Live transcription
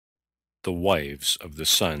The wives of the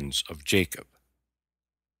sons of Jacob.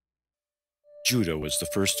 Judah was the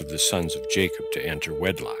first of the sons of Jacob to enter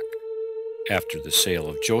wedlock. After the sale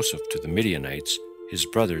of Joseph to the Midianites, his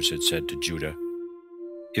brothers had said to Judah,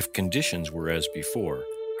 "If conditions were as before,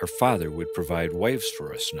 our father would provide wives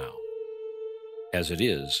for us now. As it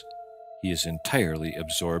is, he is entirely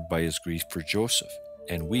absorbed by his grief for Joseph,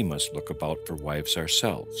 and we must look about for wives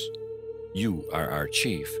ourselves. You are our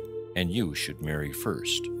chief, and you should marry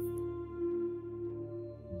first."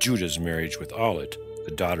 Judah's marriage with Alit,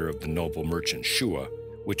 the daughter of the noble merchant Shua,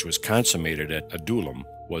 which was consummated at Adullam,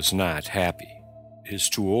 was not happy. His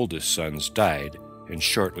two oldest sons died, and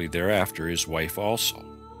shortly thereafter his wife also.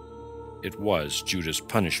 It was Judah's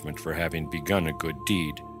punishment for having begun a good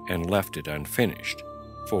deed and left it unfinished,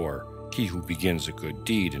 for he who begins a good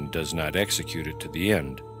deed and does not execute it to the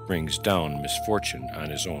end brings down misfortune on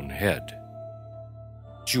his own head.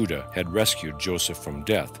 Judah had rescued Joseph from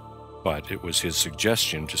death, but it was his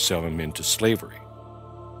suggestion to sell him into slavery.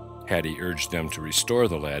 Had he urged them to restore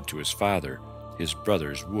the lad to his father, his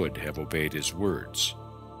brothers would have obeyed his words.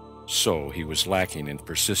 So he was lacking in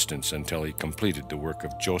persistence until he completed the work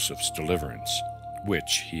of Joseph's deliverance,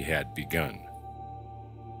 which he had begun.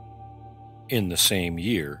 In the same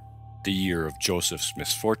year, the year of Joseph's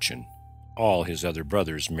misfortune, all his other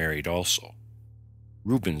brothers married also.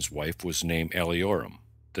 Reuben's wife was named Elioram,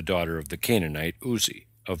 the daughter of the Canaanite Uzi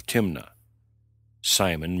of Timnah.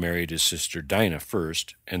 Simon married his sister Dinah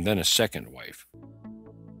first, and then a second wife.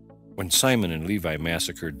 When Simon and Levi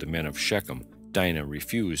massacred the men of Shechem, Dinah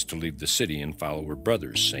refused to leave the city and follow her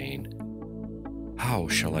brothers, saying, "How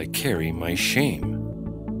shall I carry my shame?"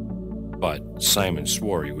 But Simon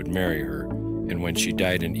swore he would marry her, and when she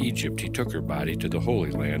died in Egypt, he took her body to the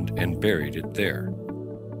Holy Land and buried it there.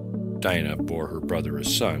 Dinah bore her brother a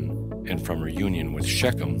son, and from her union with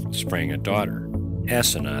Shechem sprang a daughter,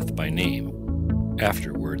 Asenath by name,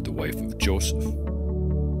 afterward the wife of Joseph.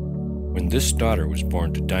 When this daughter was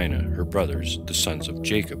born to Dinah, her brothers, the sons of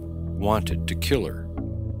Jacob, wanted to kill her,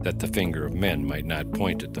 that the finger of men might not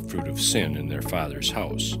point at the fruit of sin in their father's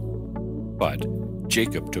house. But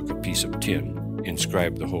Jacob took a piece of tin,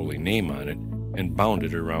 inscribed the holy name on it, and bound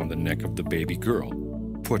it around the neck of the baby girl,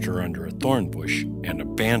 put her under a thorn bush, and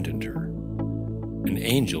abandoned her. An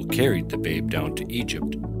angel carried the babe down to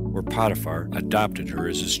Egypt, where Potiphar adopted her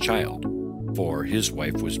as his child, for his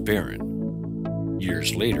wife was barren.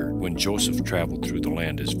 Years later, when Joseph traveled through the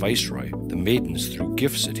land as viceroy, the maidens threw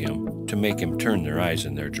gifts at him to make him turn their eyes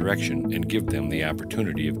in their direction and give them the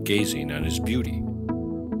opportunity of gazing on his beauty.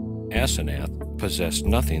 Asenath possessed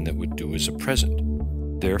nothing that would do as a present.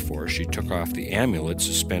 Therefore she took off the amulet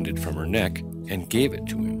suspended from her neck and gave it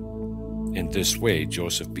to him. In this way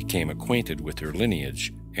Joseph became acquainted with her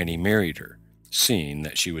lineage, and he married her, seeing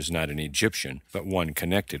that she was not an Egyptian, but one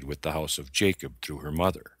connected with the house of Jacob through her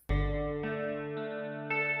mother.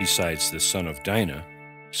 Besides the son of Dinah,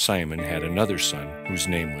 Simon had another son whose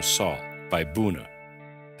name was Saul, by Bunah,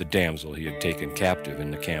 the damsel he had taken captive in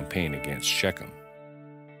the campaign against Shechem.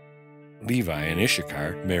 Levi and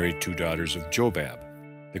Issachar married two daughters of Jobab,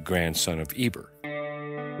 the grandson of Eber.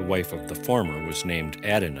 The wife of the former was named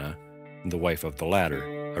Adinah, and the wife of the latter,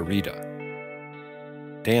 Aridah.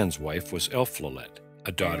 Dan's wife was Elphalet,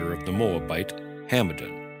 a daughter of the Moabite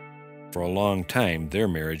Hamadan. For a long time their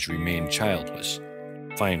marriage remained childless.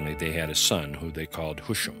 Finally they had a son who they called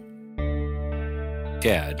Husham.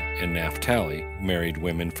 Gad and Naphtali married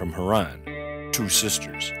women from Haran, two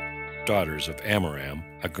sisters, daughters of Amram,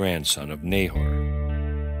 a grandson of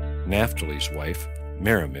Nahor. Naphtali's wife,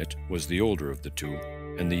 Merimit, was the older of the two,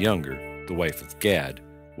 and the younger, the wife of Gad,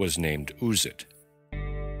 was named Uzit.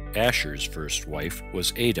 Asher's first wife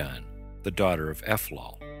was Adon, the daughter of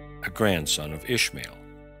Ephlal, a grandson of Ishmael.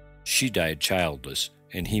 She died childless,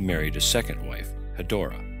 and he married a second wife,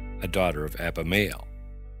 Hadorah, a daughter of Abimael,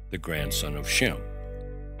 the grandson of Shem.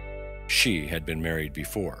 She had been married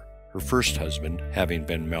before, her first husband having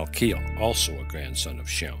been Malchiel, also a grandson of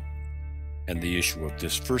Shem. And the issue of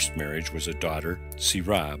this first marriage was a daughter,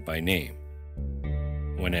 Sirah by name.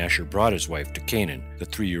 When Asher brought his wife to Canaan, the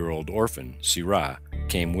 3-year-old orphan, Sirah,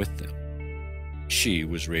 came with them. She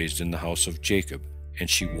was raised in the house of Jacob, and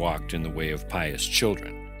she walked in the way of pious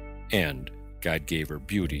children, and God gave her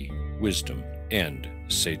beauty, wisdom, and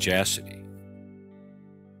sagacity.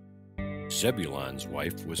 Zebulon's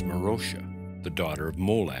wife was Merosha, the daughter of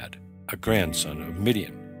Molad, a grandson of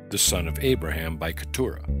Midian, the son of Abraham by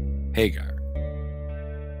Keturah, Hagar.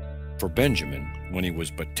 For Benjamin, when he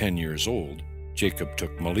was but 10 years old, Jacob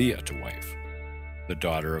took Maliah to wife, the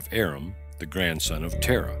daughter of Aram, the grandson of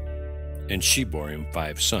Terah, and she bore him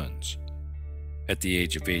 5 sons. At the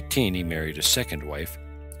age of 18 he married a second wife,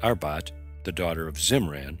 Arbat, the daughter of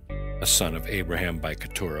Zimran, a son of Abraham by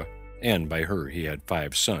Keturah, and by her he had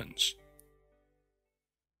 5 sons.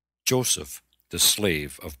 Joseph, the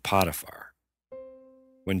slave of Potiphar.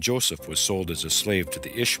 When Joseph was sold as a slave to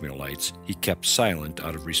the Ishmaelites, he kept silent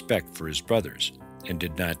out of respect for his brothers, and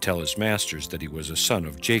did not tell his masters that he was a son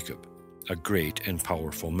of Jacob, a great and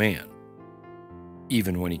powerful man.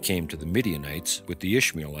 Even when he came to the Midianites with the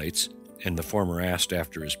Ishmaelites, and the former asked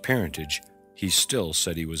after his parentage, he still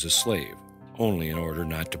said he was a slave, only in order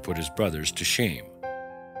not to put his brothers to shame.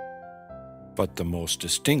 But the most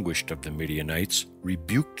distinguished of the Midianites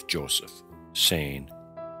rebuked Joseph, saying,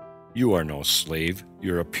 "You are no slave,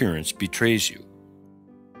 your appearance betrays you."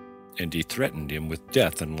 And he threatened him with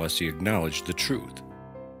death unless he acknowledged the truth.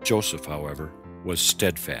 Joseph, however, was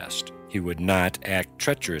steadfast. He would not act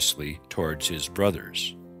treacherously towards his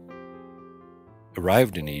brothers.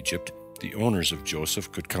 Arrived in Egypt, the owners of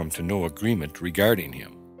Joseph could come to no agreement regarding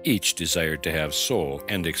him. Each desired to have sole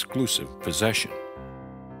and exclusive possession.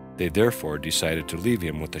 They therefore decided to leave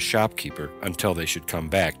him with the shopkeeper until they should come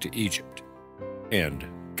back to Egypt. And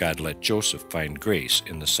God let Joseph find grace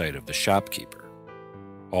in the sight of the shopkeeper.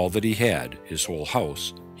 All that he had, his whole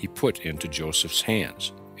house, he put into Joseph's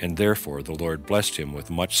hands, and therefore the Lord blessed him with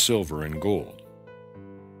much silver and gold.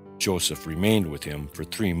 Joseph remained with him for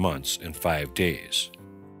 3 months and 5 days.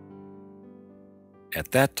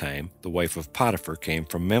 At that time the wife of Potiphar came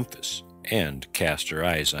from Memphis, and cast her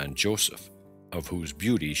eyes on Joseph, of whose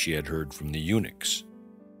beauty she had heard from the eunuchs.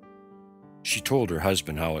 She told her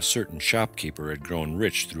husband how a certain shopkeeper had grown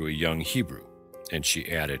rich through a young Hebrew, and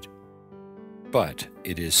she added, "But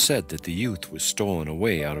it is said that the youth was stolen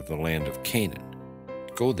away out of the land of Canaan.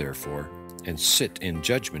 Go therefore, and sit in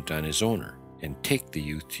judgment on his owner, and take the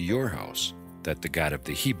youth to your house, that the God of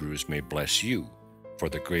the Hebrews may bless you, for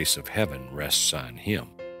the grace of heaven rests on him."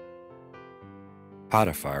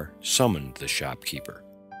 Potiphar summoned the shopkeeper,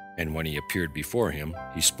 and when he appeared before him,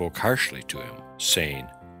 he spoke harshly to him, saying,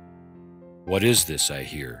 "What is this I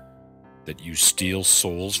hear, that you steal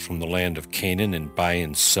souls from the land of Canaan and buy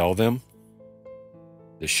and sell them?"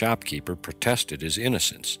 The shopkeeper protested his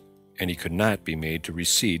innocence, and he could not be made to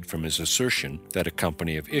recede from his assertion that a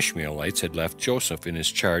company of Ishmaelites had left Joseph in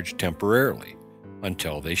his charge temporarily,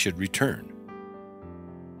 until they should return.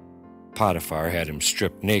 Potiphar had him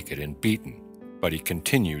stripped naked and beaten, but he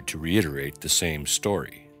continued to reiterate the same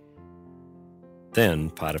story. Then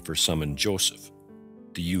Potiphar summoned Joseph.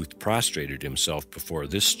 The youth prostrated himself before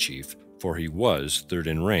this chief, for he was third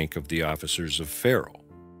in rank of the officers of Pharaoh.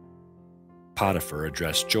 Potiphar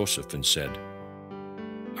addressed Joseph and said,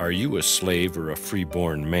 "Are you a slave or a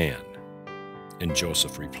freeborn man?" And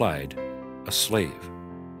Joseph replied, "A slave."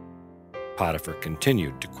 Potiphar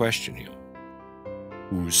continued to question him.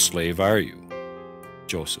 "Whose slave are you?"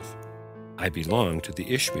 Joseph, "I belong to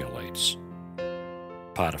the Ishmaelites."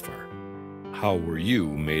 Potiphar, "How were you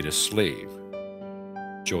made a slave?"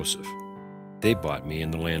 Joseph, "They bought me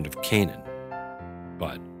in the land of Canaan."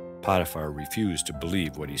 But Potiphar refused to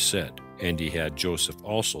believe what he said, and he had Joseph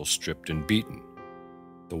also stripped and beaten.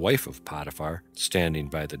 The wife of Potiphar, standing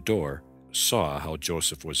by the door, saw how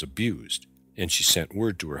Joseph was abused, and she sent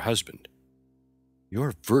word to her husband,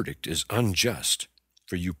 "Your verdict is unjust,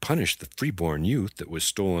 for you punished the freeborn youth that was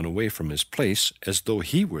stolen away from his place as though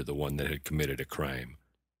he were the one that had committed a crime."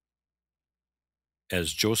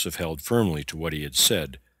 As Joseph held firmly to what he had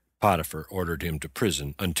said, Potiphar ordered him to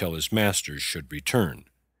prison until his masters should return.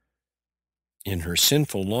 In her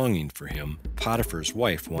sinful longing for him, Potiphar's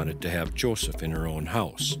wife wanted to have Joseph in her own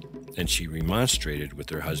house, and she remonstrated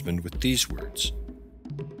with her husband with these words,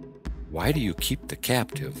 "Why do you keep the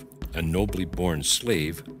captive, a nobly born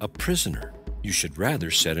slave, a prisoner? You should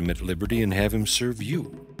rather set him at liberty and have him serve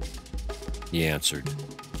you." He answered,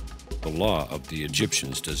 "The law of the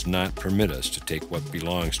Egyptians does not permit us to take what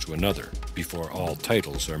belongs to another before all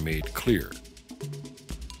titles are made clear."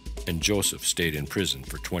 And Joseph stayed in prison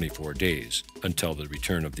for 24 days, until the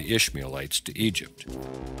return of the Ishmaelites to Egypt.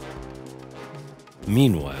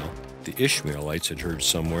 Meanwhile, the Ishmaelites had heard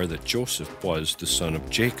somewhere that Joseph was the son of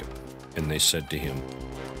Jacob, and they said to him,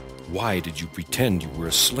 "Why did you pretend you were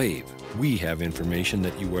a slave? We have information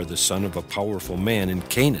that you are the son of a powerful man in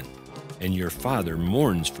Canaan, and your father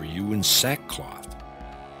mourns for you in sackcloth."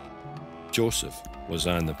 Joseph was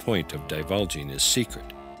on the point of divulging his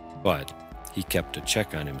secret, but he kept a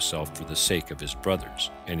check on himself for the sake of his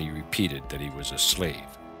brothers, and he repeated that he was a slave.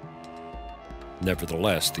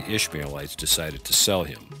 Nevertheless, the Ishmaelites decided to sell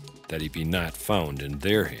him, that he be not found in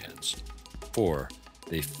their hands, for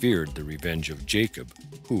they feared the revenge of Jacob,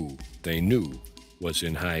 who, they knew, was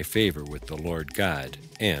in high favor with the Lord God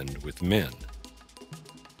and with men.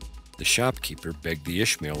 The shopkeeper begged the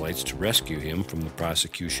Ishmaelites to rescue him from the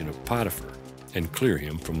prosecution of Potiphar and clear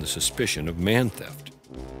him from the suspicion of man theft.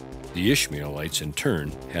 The Ishmaelites, in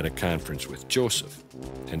turn, had a conference with Joseph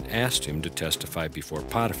and asked him to testify before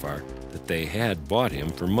Potiphar that they had bought him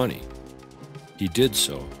for money. He did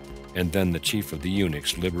so, and then the chief of the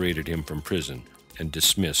eunuchs liberated him from prison and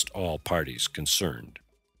dismissed all parties concerned.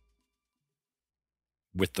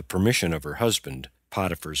 With the permission of her husband,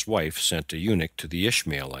 Potiphar's wife sent a eunuch to the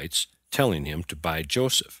Ishmaelites, telling him to buy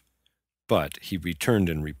Joseph. But he returned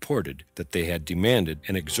and reported that they had demanded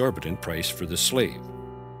an exorbitant price for the slave.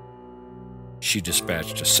 She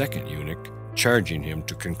dispatched a second eunuch, charging him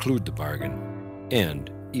to conclude the bargain, and,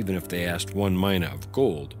 even if they asked 1 mina of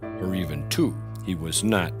gold, or even 2, he was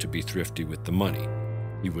not to be thrifty with the money.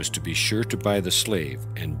 He was to be sure to buy the slave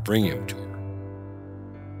and bring him to her.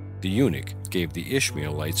 The eunuch gave the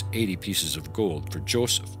Ishmaelites 80 pieces of gold for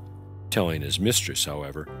Joseph, telling his mistress,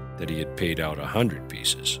 however, that he had paid out 100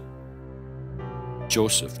 pieces.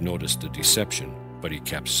 Joseph noticed the deception, but he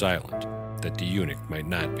kept silent, that the eunuch might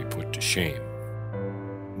not be put to shame.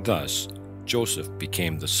 Thus, Joseph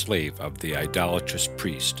became the slave of the idolatrous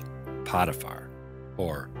priest, Potiphar,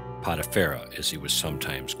 or Potipharah as he was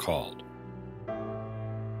sometimes called.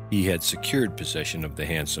 He had secured possession of the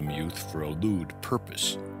handsome youth for a lewd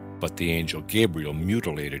purpose, but the angel Gabriel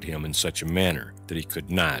mutilated him in such a manner that he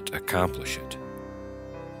could not accomplish it.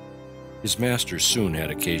 His master soon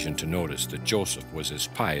had occasion to notice that Joseph was as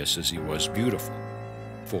pious as he was beautiful,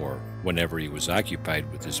 for whenever he was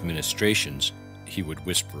occupied with his ministrations, he would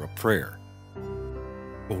whisper a prayer.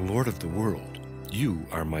 "O Lord of the world, you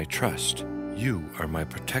are my trust, you are my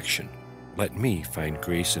protection. Let me find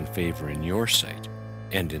grace and favor in your sight,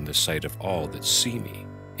 and in the sight of all that see me,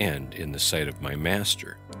 and in the sight of my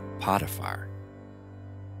master, Potiphar."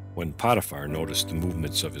 When Potiphar noticed the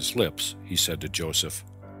movements of his lips, he said to Joseph,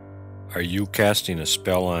 "Are you casting a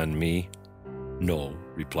spell on me?" "No,"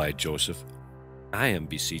 replied Joseph. "I am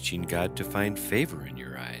beseeching God to find favor in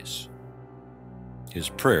your eyes." His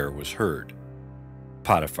prayer was heard.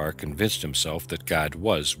 Potiphar convinced himself that God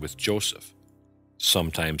was with Joseph.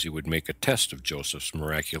 Sometimes he would make a test of Joseph's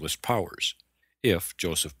miraculous powers. If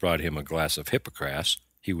Joseph brought him a glass of hippocras,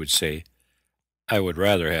 he would say, "I would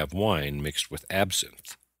rather have wine mixed with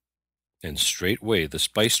absinthe." And straightway the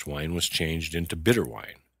spiced wine was changed into bitter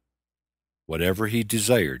wine. Whatever he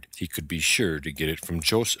desired, he could be sure to get it from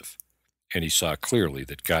Joseph, and he saw clearly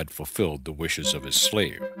that God fulfilled the wishes of his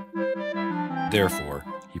slave. Therefore,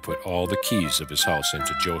 he put all the keys of his house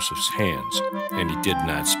into Joseph's hands, and he did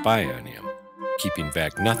not spy on him, keeping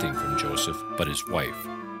back nothing from Joseph but his wife.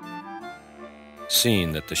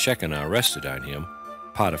 Seeing that the Shekinah rested on him,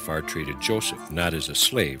 Potiphar treated Joseph not as a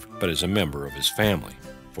slave, but as a member of his family,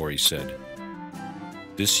 for he said,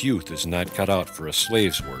 "This youth is not cut out for a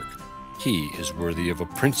slave's work. He is worthy of a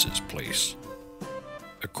prince's place."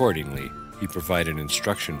 Accordingly, he provided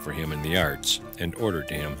instruction for him in the arts and ordered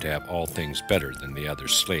him to have all things better than the other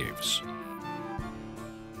slaves.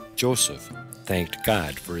 Joseph thanked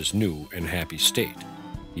God for his new and happy state.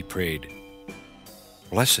 He prayed,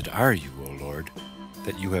 "Blessed are you, O Lord,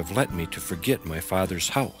 that you have let me to forget my father's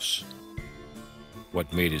house."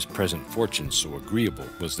 What made his present fortune so agreeable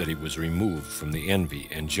was that he was removed from the envy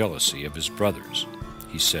and jealousy of his brothers.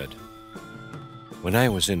 He said, "When I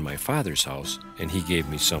was in my father's house, and he gave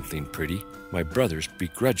me something pretty, my brothers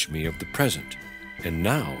begrudged me of the present. And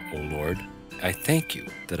now, O Lord, I thank you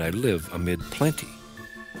that I live amid plenty."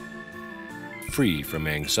 Free from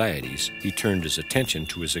anxieties, he turned his attention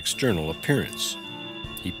to his external appearance.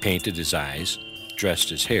 He painted his eyes, dressed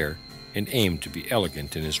his hair, and aimed to be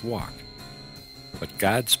elegant in his walk. But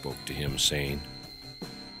God spoke to him, saying,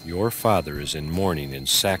 "Your father is in mourning in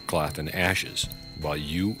sackcloth and ashes, while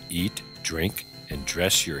you eat, drink, and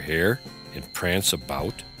dress your hair, and prance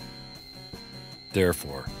about?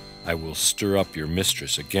 Therefore, I will stir up your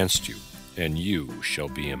mistress against you, and you shall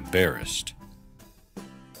be embarrassed."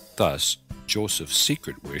 Thus, Joseph's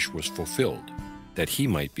secret wish was fulfilled, that he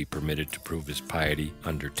might be permitted to prove his piety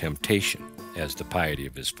under temptation, as the piety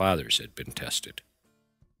of his fathers had been tested.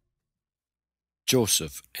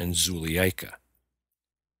 Joseph and Zuleika.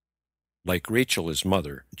 Like Rachel his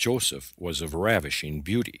mother, Joseph was of ravishing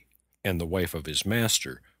beauty, and the wife of his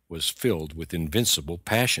master was filled with invincible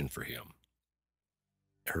passion for him.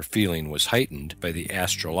 Her feeling was heightened by the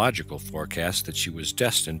astrological forecast that she was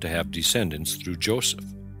destined to have descendants through Joseph.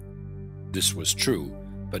 This was true,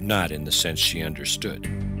 but not in the sense she understood.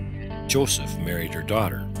 Joseph married her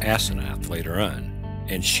daughter, Asenath, later on,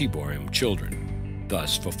 and she bore him children,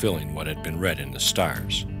 thus fulfilling what had been read in the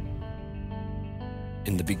stars.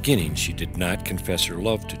 In the beginning she did not confess her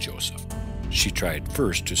love to Joseph, She tried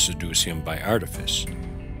first to seduce him by artifice.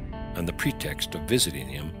 On the pretext of visiting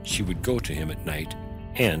him, she would go to him at night,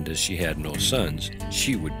 and as she had no sons,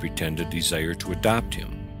 she would pretend a desire to adopt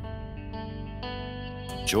him.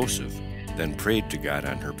 Joseph then prayed to God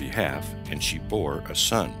on her behalf, and she bore a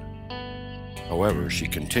son. However, she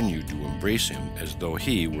continued to embrace him as though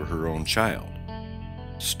he were her own child.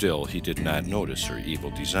 Still, he did not notice her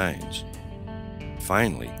evil designs.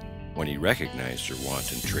 Finally, when he recognized her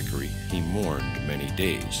wanton trickery, he mourned many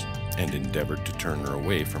days and endeavored to turn her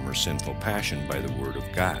away from her sinful passion by the word of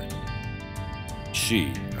God.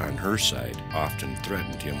 She, on her side, often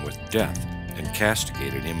threatened him with death and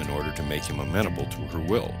castigated him in order to make him amenable to her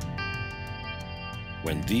will.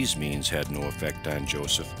 When these means had no effect on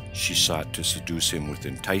Joseph, she sought to seduce him with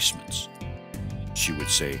enticements. She would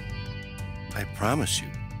say, "I promise you,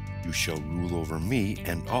 you shall rule over me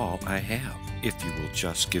and all I have, if you will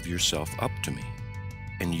just give yourself up to me,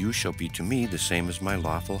 and you shall be to me the same as my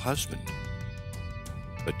lawful husband."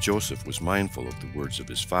 But Joseph was mindful of the words of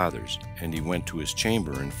his fathers, and he went to his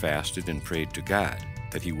chamber and fasted and prayed to God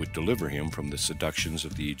that he would deliver him from the seductions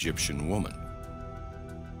of the Egyptian woman.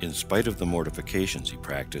 In spite of the mortifications he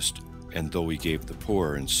practiced, and though he gave the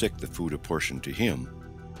poor and sick the food apportioned to him,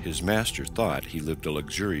 his master thought he lived a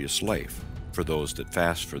luxurious life, for those that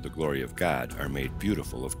fast for the glory of God are made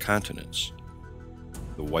beautiful of countenance.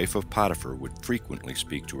 The wife of Potiphar would frequently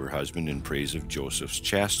speak to her husband in praise of Joseph's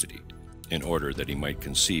chastity, in order that he might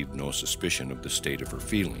conceive no suspicion of the state of her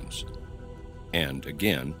feelings. And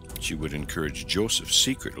again, she would encourage Joseph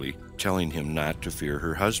secretly, telling him not to fear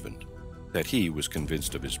her husband, that he was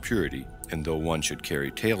convinced of his purity, and though one should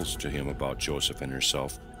carry tales to him about Joseph and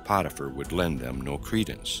herself, Potiphar would lend them no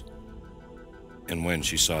credence. And when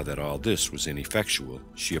she saw that all this was ineffectual,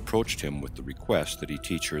 she approached him with the request that he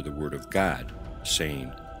teach her the word of God,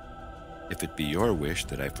 saying, "If it be your wish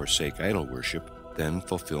that I forsake idol worship, then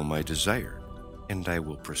fulfill my desire, and I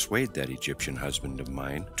will persuade that Egyptian husband of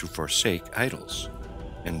mine to forsake idols,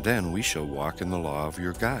 and then we shall walk in the law of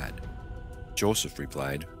your God." Joseph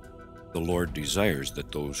replied, "The Lord desires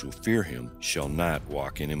that those who fear him shall not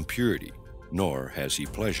walk in impurity, nor has he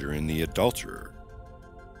pleasure in the adulterer."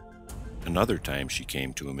 Another time she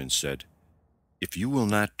came to him and said, "If you will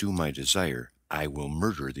not do my desire, I will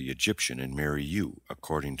murder the Egyptian and marry you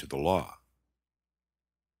according to the law."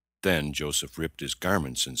 Then Joseph ripped his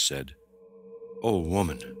garments and said, "O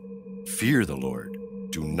woman, fear the Lord.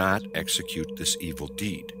 Do not execute this evil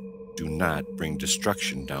deed. Do not bring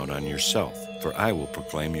destruction down on yourself, for I will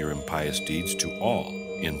proclaim your impious deeds to all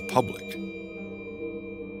in public."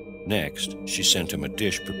 Next, she sent him a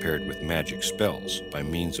dish prepared with magic spells, by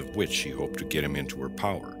means of which she hoped to get him into her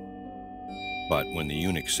power. But when the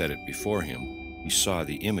eunuch set it before him, he saw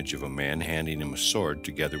the image of a man handing him a sword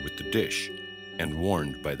together with the dish, and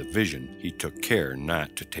warned by the vision, he took care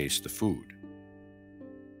not to taste the food.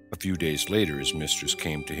 A few days later, his mistress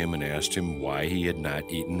came to him and asked him why he had not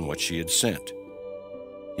eaten what she had sent.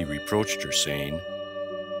 He reproached her, saying,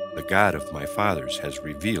 "The God of my fathers has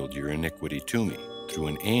revealed your iniquity to me through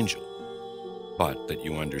an angel. But that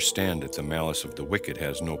you understand that the malice of the wicked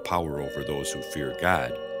has no power over those who fear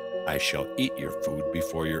God, I shall eat your food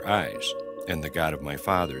before your eyes, and the God of my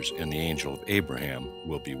fathers and the angel of Abraham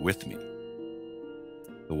will be with me."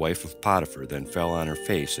 The wife of Potiphar then fell on her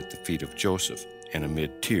face at the feet of Joseph, and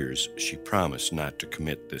amid tears she promised not to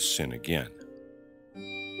commit this sin again.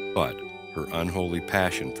 But her unholy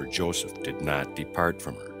passion for Joseph did not depart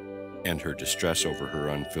from her, and her distress over her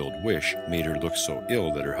unfilled wish made her look so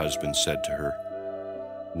ill that her husband said to her,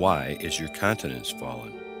 "Why is your countenance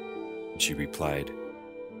fallen?" And she replied,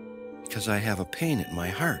 "Because I have a pain at my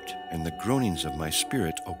heart, and the groanings of my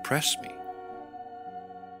spirit oppress me."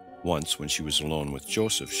 Once, when she was alone with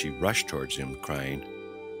Joseph, she rushed towards him, crying,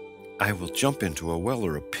 "I will jump into a well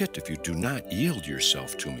or a pit if you do not yield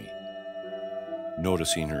yourself to me."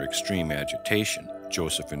 Noticing her extreme agitation,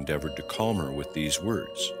 Joseph endeavored to calm her with these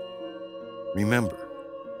words, "Remember,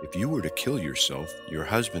 if you were to kill yourself, your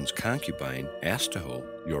husband's concubine, Astahol,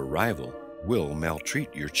 your rival, will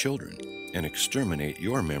maltreat your children and exterminate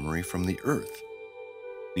your memory from the earth."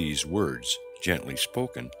 These words, gently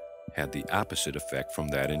spoken, had the opposite effect from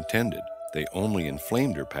that intended. They only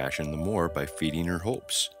inflamed her passion the more by feeding her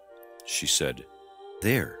hopes. She said,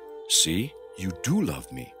 "There, see, you do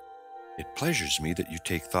love me. It pleasures me that you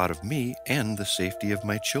take thought of me and the safety of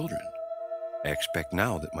my children. I expect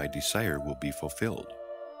now that my desire will be fulfilled."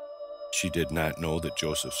 She did not know that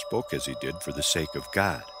Joseph spoke as he did for the sake of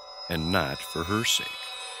God, and not for her sake.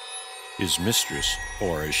 His mistress,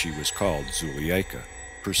 or as she was called, Zuleika,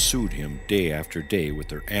 pursued him day after day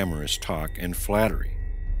with her amorous talk and flattery,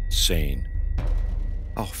 saying,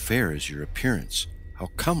 How fair is your appearance, how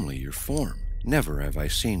comely your form! Never have I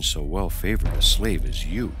seen so well-favored a slave as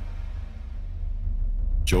you.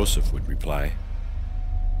 Joseph would reply,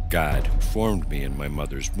 God, who formed me in my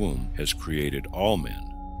mother's womb, has created all men.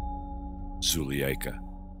 Zuleika,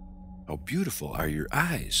 how beautiful are your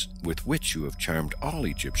eyes, with which you have charmed all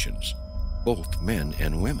Egyptians, both men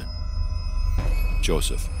and women.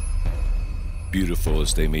 Joseph, beautiful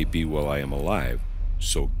as they may be while I am alive,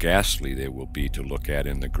 so ghastly they will be to look at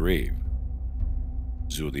in the grave.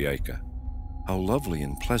 Zuleika, how lovely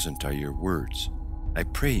and pleasant are your words. I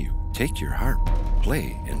pray you, take your harp,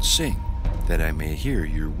 play and sing, that I may hear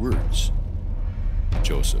your words.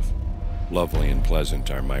 Joseph, lovely and pleasant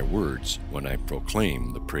are my words when I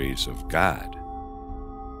proclaim the praise of God.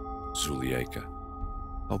 Zuleika,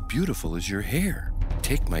 how beautiful is your hair.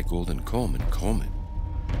 Take my golden comb and comb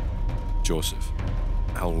it. Joseph,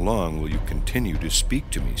 how long will you continue to speak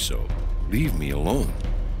to me so? Leave me alone.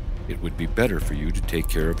 It would be better for you to take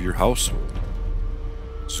care of your household.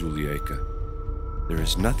 Zuleika, there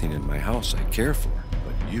is nothing in my house I care for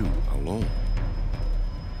but you alone.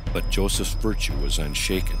 But Joseph's virtue was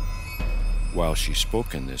unshaken. While she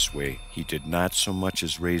spoke in this way, he did not so much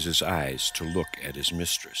as raise his eyes to look at his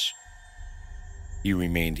mistress. He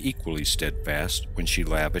remained equally steadfast when she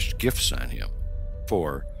lavished gifts on him,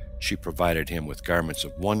 for she provided him with garments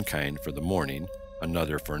of one kind for the morning,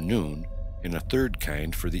 another for noon, and a third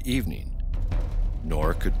kind for the evening.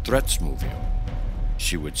 Nor could threats move him.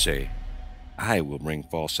 She would say, I will bring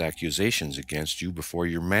false accusations against you before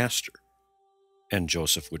your master. And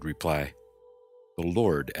Joseph would reply, the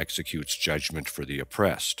Lord executes judgment for the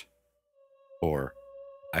oppressed. Or,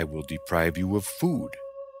 I will deprive you of food.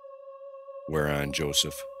 Whereon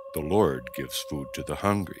Joseph, the Lord gives food to the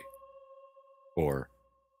hungry. Or,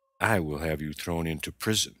 I will have you thrown into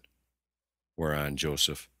prison. Whereon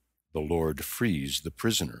Joseph, the Lord frees the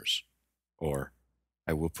prisoners. Or,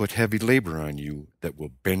 I will put heavy labor on you that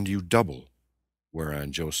will bend you double.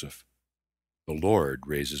 Whereon Joseph, the Lord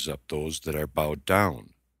raises up those that are bowed down.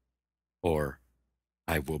 Or,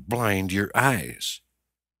 I will blind your eyes.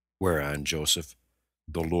 Whereon Joseph,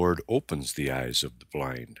 the Lord opens the eyes of the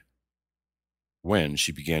blind. When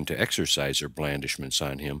she began to exercise her blandishments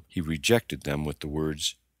on him, he rejected them with the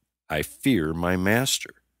words, I fear my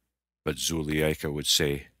master. But Zuleika would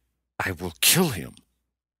say, I will kill him.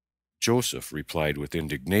 Joseph replied with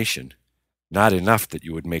indignation, not enough that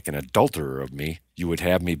you would make an adulterer of me, you would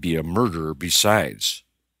have me be a murderer besides.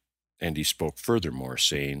 And he spoke furthermore,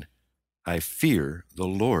 saying, I fear the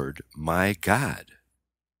Lord my God.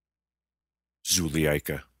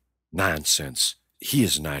 Zuleika, nonsense, he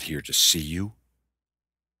is not here to see you.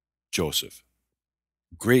 Joseph,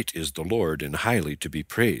 great is the Lord and highly to be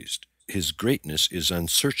praised. His greatness is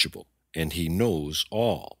unsearchable, and he knows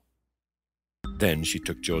all. Then she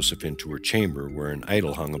took Joseph into her chamber where an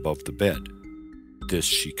idol hung above the bed. This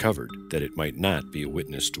she covered, that it might not be a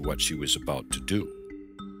witness to what she was about to do.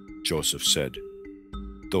 Joseph said,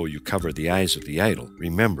 Though you cover the eyes of the idol,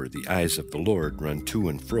 remember the eyes of the Lord run to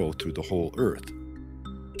and fro through the whole earth.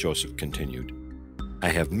 Joseph continued, I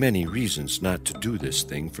have many reasons not to do this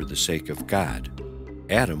thing for the sake of God.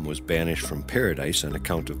 Adam was banished from paradise on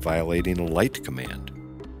account of violating a light command.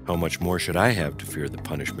 How much more should I have to fear the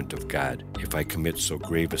punishment of God if I commit so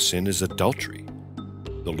grave a sin as adultery?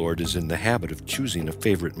 The Lord is in the habit of choosing a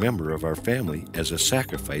favorite member of our family as a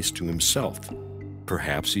sacrifice to himself.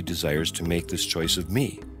 Perhaps he desires to make this choice of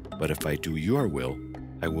me, but if I do your will,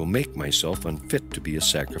 I will make myself unfit to be a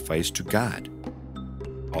sacrifice to God.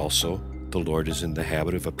 Also, the Lord is in the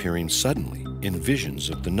habit of appearing suddenly in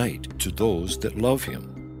visions of the night to those that love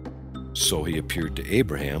him. So he appeared to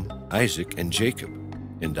Abraham, Isaac, and Jacob,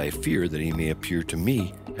 and I fear that he may appear to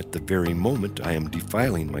me at the very moment I am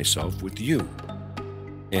defiling myself with you.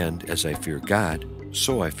 And as I fear God,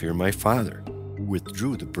 so I fear my father, who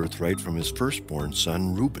withdrew the birthright from his firstborn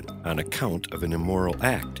son Reuben on account of an immoral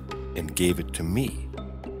act, and gave it to me.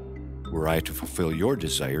 Were I to fulfill your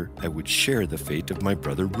desire, I would share the fate of my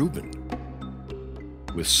brother Reuben.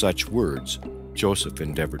 With such words, Joseph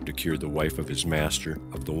endeavored to cure the wife of his master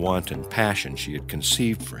of the wanton passion she had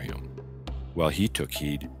conceived for him, while he took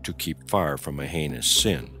heed to keep far from a heinous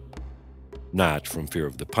sin, not from fear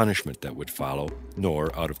of the punishment that would follow,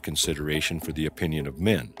 nor out of consideration for the opinion of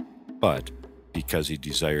men, but because he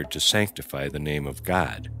desired to sanctify the name of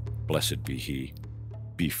God, blessed be he,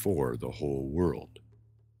 before the whole world.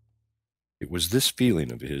 It was this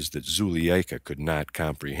feeling of his that Zuleika could not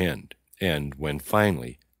comprehend, and when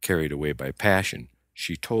finally, carried away by passion,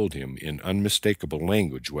 she told him in unmistakable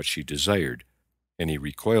language what she desired, and he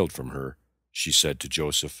recoiled from her, she said to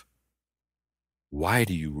Joseph, "Why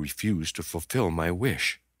do you refuse to fulfill my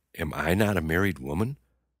wish? Am I not a married woman?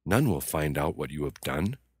 None will find out what you have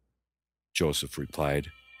done." Joseph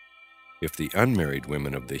replied, "If the unmarried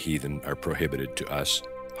women of the heathen are prohibited to us,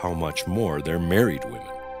 how much more their married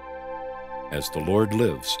women? As the Lord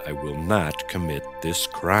lives, I will not commit this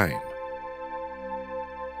crime."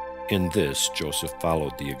 In this, Joseph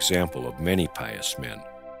followed the example of many pious men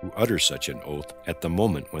who utter such an oath at the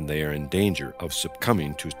moment when they are in danger of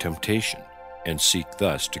succumbing to temptation, and seek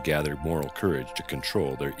thus to gather moral courage to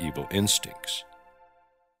control their evil instincts.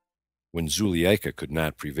 When Zuleika could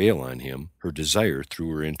not prevail on him, her desire threw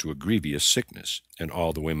her into a grievous sickness, and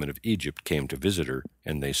all the women of Egypt came to visit her,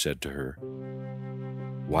 and they said to her,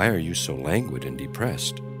 "Why are you so languid and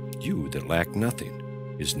depressed, you that lack nothing?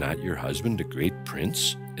 Is not your husband a great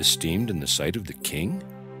prince, esteemed in the sight of the king?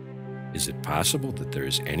 Is it possible that there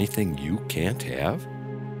is anything you can't have,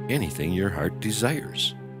 anything your heart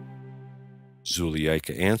desires?"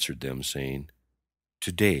 Zuleika answered them, saying,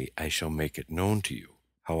 "Today I shall make it known to you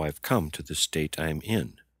how I've come to the state I am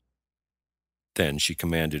in." Then she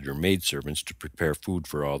commanded her maidservants to prepare food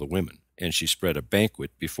for all the women, and she spread a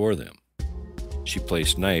banquet before them. She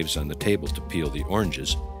placed knives on the table to peel the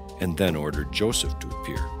oranges, and then ordered Joseph to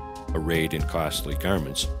appear, arrayed in costly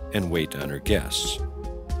garments, and wait on her guests.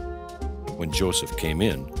 When Joseph came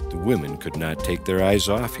in, the women could not take their eyes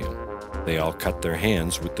off him. They all cut their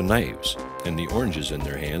hands with the knives, and the oranges in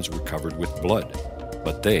their hands were covered with blood.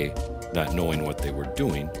 But they, not knowing what they were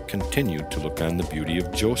doing, continued to look on the beauty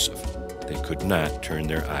of Joseph. They could not turn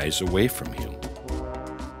their eyes away from him.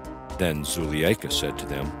 Then Zuleika said to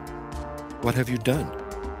them, "What have you done?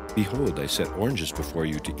 Behold, I set oranges before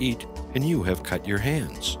you to eat, and you have cut your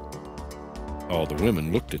hands." All the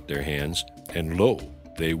women looked at their hands, and lo,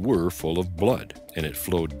 they were full of blood, and it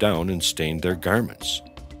flowed down and stained their garments.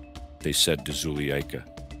 They said to Zuleika,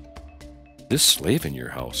 "This slave in your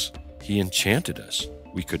house, he enchanted us.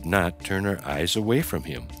 We could not turn our eyes away from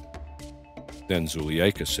him." Then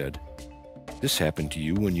Zuleika said, "This happened to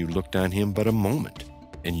you when you looked on him but a moment,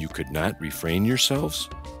 and you could not refrain yourselves?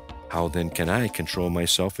 How then can I control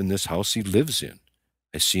myself in this house he lives in?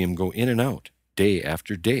 I see him go in and out, day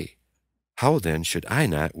after day. How then should I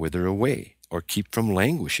not wither away, or keep from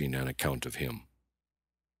languishing on account of him?"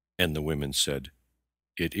 And the women said,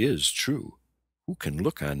 "It is true. Who can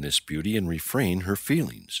look on this beauty and refrain her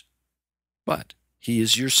feelings? But he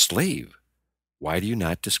is your slave. Why do you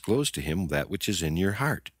not disclose to him that which is in your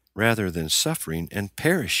heart, rather than suffering and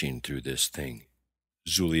perishing through this thing?"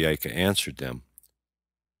 Zuleika answered them,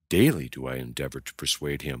 "Daily do I endeavor to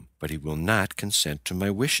persuade him, but he will not consent to my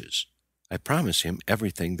wishes. I promise him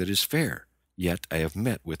everything that is fair, yet I have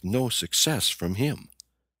met with no success from him,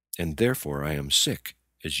 and therefore I am sick,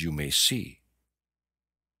 as you may see."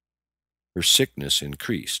 Her sickness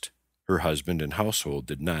increased. Her husband and household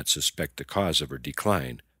did not suspect the cause of her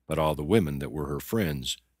decline, but all the women that were her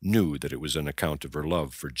friends knew that it was on account of her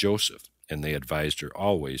love for Joseph, and they advised her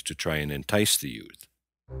always to try and entice the youth.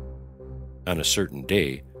 On a certain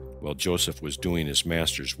day, while Joseph was doing his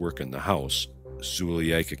master's work in the house,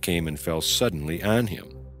 Zuleika came and fell suddenly on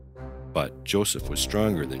him. But Joseph was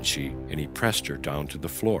stronger than she, and he pressed her down to the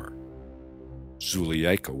floor.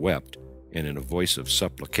 Zuleika wept, and in a voice of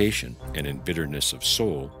supplication and in bitterness of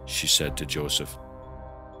soul, she said to Joseph,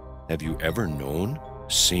 "Have you ever known,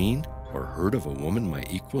 seen, or heard of a woman my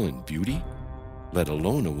equal in beauty, let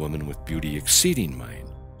alone a woman with beauty exceeding mine?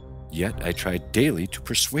 Yet I try daily to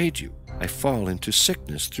persuade you. I fall into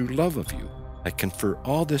sickness through love of you. I confer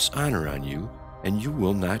all this honor on you, and you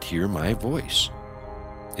will not hear my voice.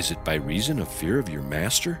 Is it by reason of fear of your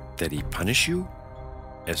master that he punish you?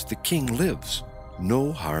 As the king lives,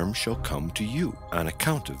 no harm shall come to you on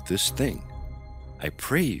account of this thing. I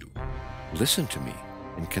pray you, listen to me,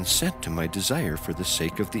 and consent to my desire for the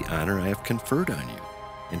sake of the honor I have conferred on you,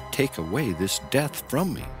 and take away this death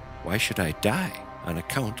from me. Why should I die on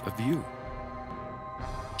account of you?"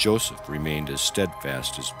 Joseph remained as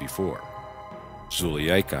steadfast as before.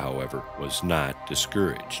 Zuleika, however, was not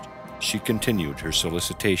discouraged. She continued her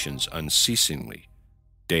solicitations unceasingly,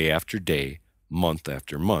 day after day, month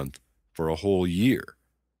after month, for a whole year,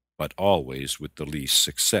 but always with the least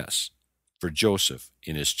success, for Joseph,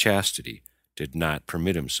 in his chastity, did not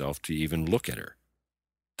permit himself to even look at her.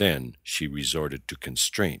 Then she resorted to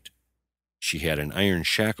constraint. She had an iron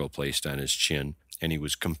shackle placed on his chin, and he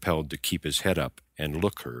was compelled to keep his head up and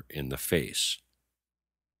look her in the face.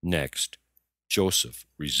 Next, Joseph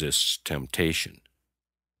resists temptation.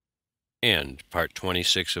 End part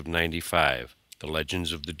 26 of 95,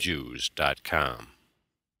 thelegendsofthejews.com.